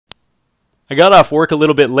I got off work a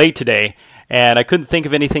little bit late today and I couldn't think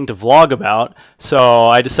of anything to vlog about, so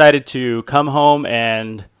I decided to come home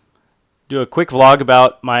and do a quick vlog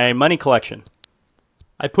about my money collection.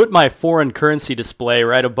 I put my foreign currency display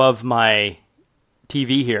right above my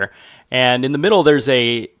TV here, and in the middle there's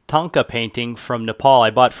a Thangka painting from Nepal I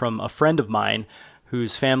bought from a friend of mine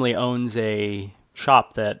whose family owns a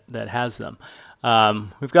shop that has them.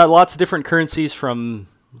 We've got lots of different currencies from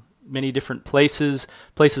many different places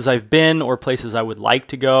I've been or places I would like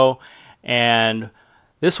to go, and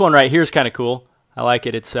this one right here is kind of cool. I like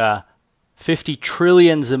it. It's 50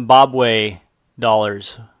 trillion Zimbabwe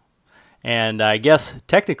dollars, and I guess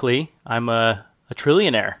technically I'm a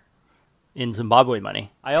trillionaire in Zimbabwe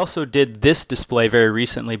money. I also did this display very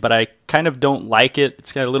recently, but I kind of don't like it.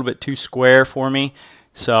 It's got a little bit too square for me,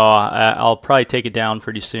 so I'll probably take it down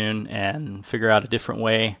pretty soon and figure out a different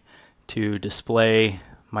way to display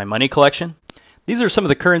my money collection. These are some of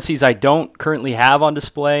the currencies I don't currently have on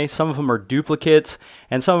display. Some of them are duplicates,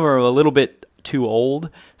 and some of them are a little bit too old,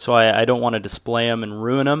 so I don't want to display them and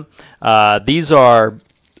ruin them. These are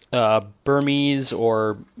Burmese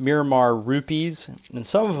or Myanmar rupees, and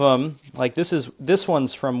some of them, like this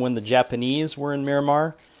one's from when the Japanese were in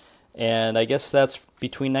Myanmar, and I guess that's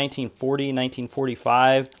between 1940 and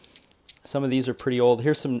 1945. Some of these are pretty old.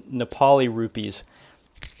 Here's some Nepali rupees.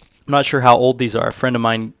 I'm not sure how old these are. A friend of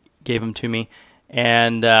mine gave them to me,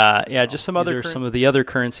 and yeah, just some of the other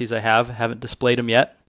currencies I haven't displayed them yet.